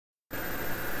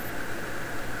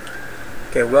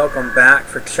Okay, welcome back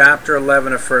for chapter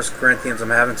 11 of 1 Corinthians.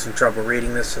 I'm having some trouble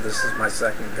reading this, so this is my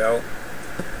second go.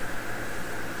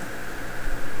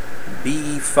 Be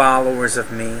ye followers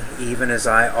of me, even as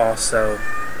I also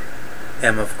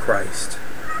am of Christ.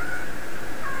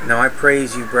 Now I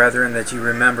praise you, brethren, that you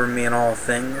remember me in all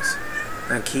things,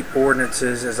 and keep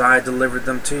ordinances as I delivered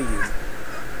them to you.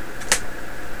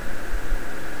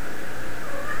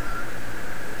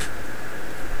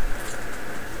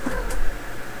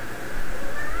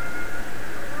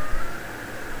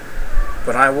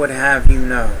 But I would have you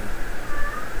know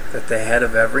that the head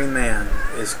of every man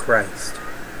is Christ,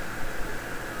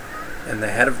 and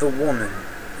the head of the woman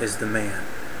is the man,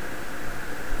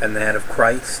 and the head of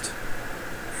Christ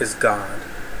is God.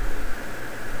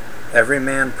 Every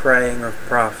man praying or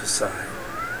prophesying,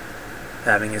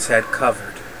 having his head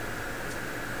covered,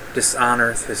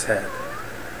 dishonoureth his head.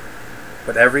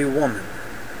 But every woman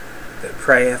that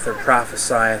prayeth or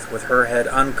prophesieth with her head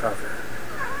uncovered,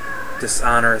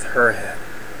 dishonoureth her head.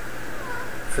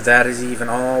 For that is even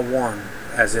all one,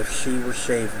 as if she were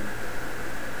shaven.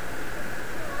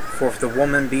 For if the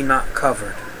woman be not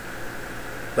covered,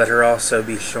 let her also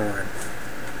be shorn.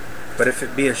 But if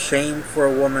it be a shame for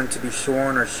a woman to be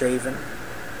shorn or shaven,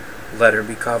 let her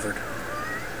be covered.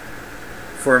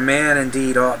 For a man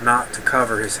indeed ought not to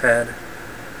cover his head,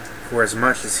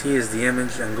 forasmuch as he is the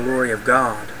image and glory of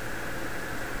God.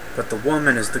 But the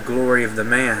woman is the glory of the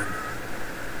man.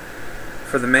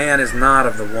 For the man is not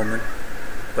of the woman,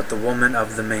 but the woman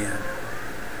of the man.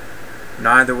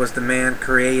 Neither was the man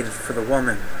created for the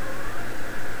woman,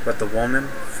 but the woman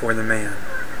for the man.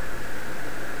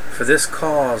 For this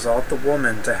cause ought the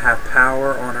woman to have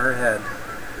power on her head,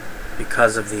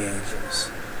 because of the angels.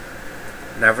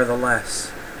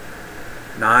 Nevertheless,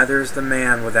 neither is the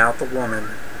man without the woman,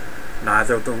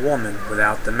 neither the woman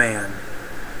without the man,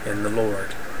 in the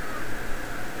Lord.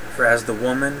 For as the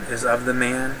woman is of the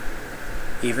man,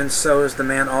 even so is the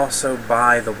man also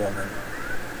by the woman,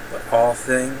 but all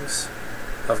things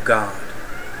of God.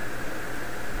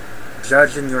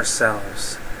 Judge in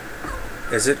yourselves.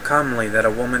 Is it comely that a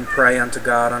woman pray unto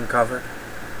God uncovered?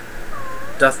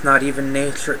 Doth not even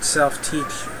nature itself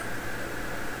teach you,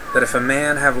 that if a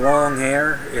man have long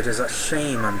hair, it is a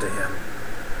shame unto him,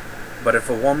 but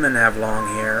if a woman have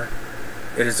long hair,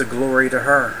 it is a glory to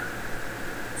her,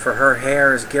 for her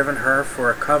hair is given her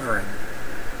for a covering.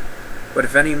 But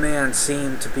if any man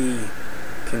seem to be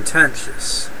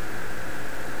contentious,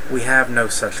 we have no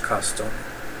such custom,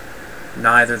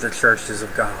 neither the churches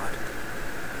of God.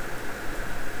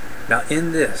 Now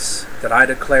in this that I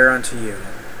declare unto you,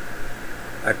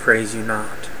 I praise you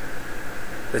not,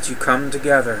 that you come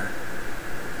together,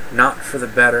 not for the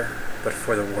better, but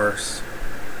for the worse.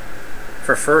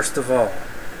 For first of all,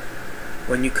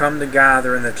 when you come to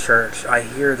gather in the church, I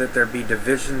hear that there be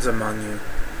divisions among you,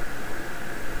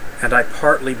 and I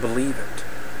partly believe it.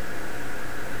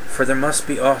 For there must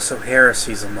be also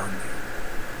heresies among you,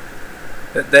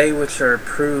 that they which are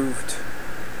approved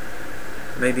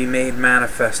may be made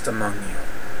manifest among you.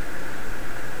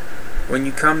 When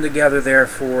you come together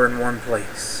therefore in one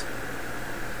place,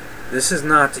 this is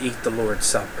not to eat the Lord's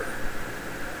Supper,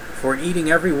 for in eating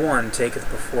every one taketh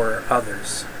before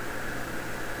others.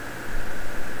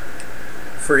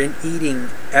 For in eating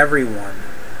every one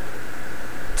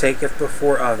taketh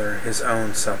before other his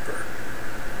own supper,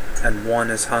 and one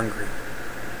is hungry,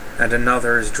 and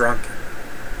another is drunken.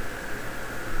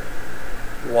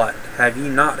 What, have ye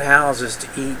not houses to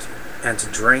eat and to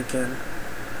drink in?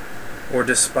 Or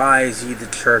despise ye the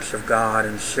church of God,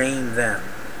 and shame them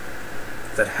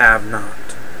that have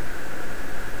not?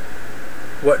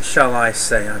 What shall I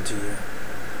say unto you?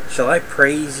 Shall I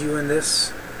praise you in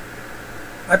this?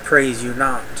 I praise you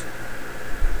not.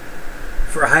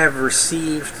 For I have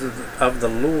received of the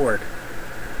Lord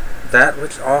that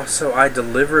which also I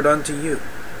delivered unto you,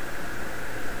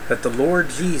 that the Lord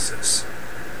Jesus,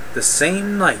 the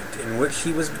same night in which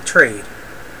he was betrayed,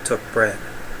 took bread.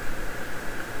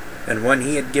 And when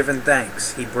he had given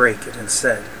thanks, he brake it, and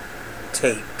said,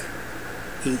 Take,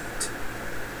 eat,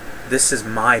 this is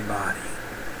my body,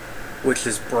 which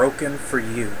is broken for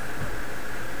you.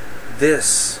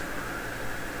 This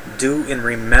do in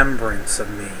remembrance of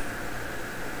me.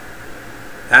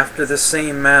 After the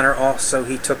same manner also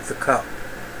he took the cup,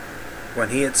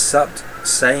 when he had supped,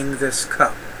 saying, This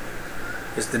cup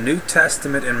is the New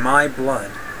Testament in my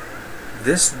blood.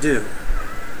 This do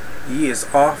ye as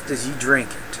oft as ye drink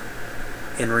it,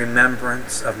 in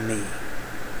remembrance of me.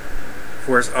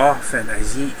 For as often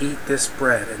as ye eat this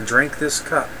bread and drink this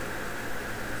cup,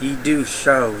 ye do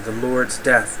show the Lord's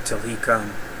death till he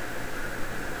come.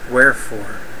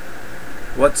 Wherefore,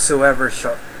 whatsoever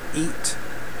shall eat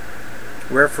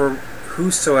Wherefore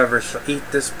whosoever shall eat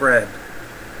this bread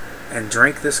and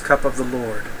drink this cup of the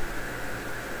Lord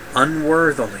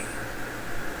unworthily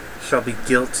shall be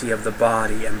guilty of the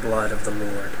body and blood of the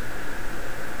Lord.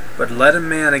 But let a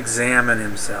man examine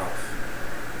himself,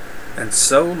 and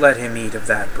so let him eat of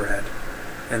that bread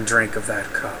and drink of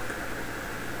that cup.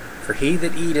 For he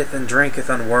that eateth and drinketh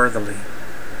unworthily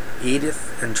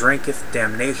eateth and drinketh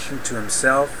damnation to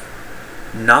himself,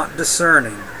 not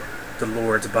discerning the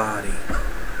Lord's body.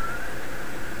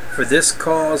 For this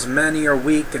cause many are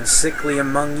weak and sickly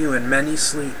among you, and many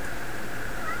sleep.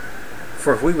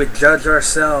 For if we would judge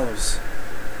ourselves,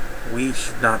 we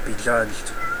should not be judged.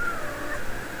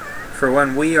 For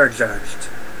when we are judged,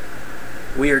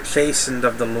 we are chastened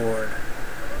of the Lord,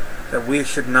 that we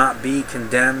should not be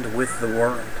condemned with the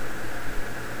world.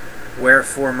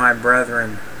 Wherefore, my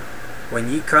brethren, when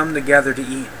ye come together to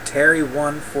eat, tarry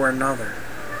one for another.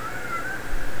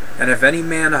 And if any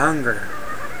man hunger,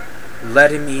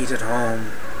 let him eat at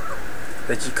home,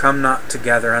 that ye come not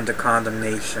together unto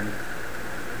condemnation.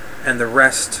 And the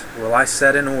rest will I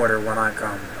set in order when I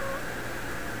come.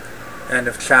 End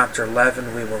of chapter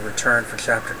 11. We will return for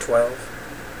chapter 12.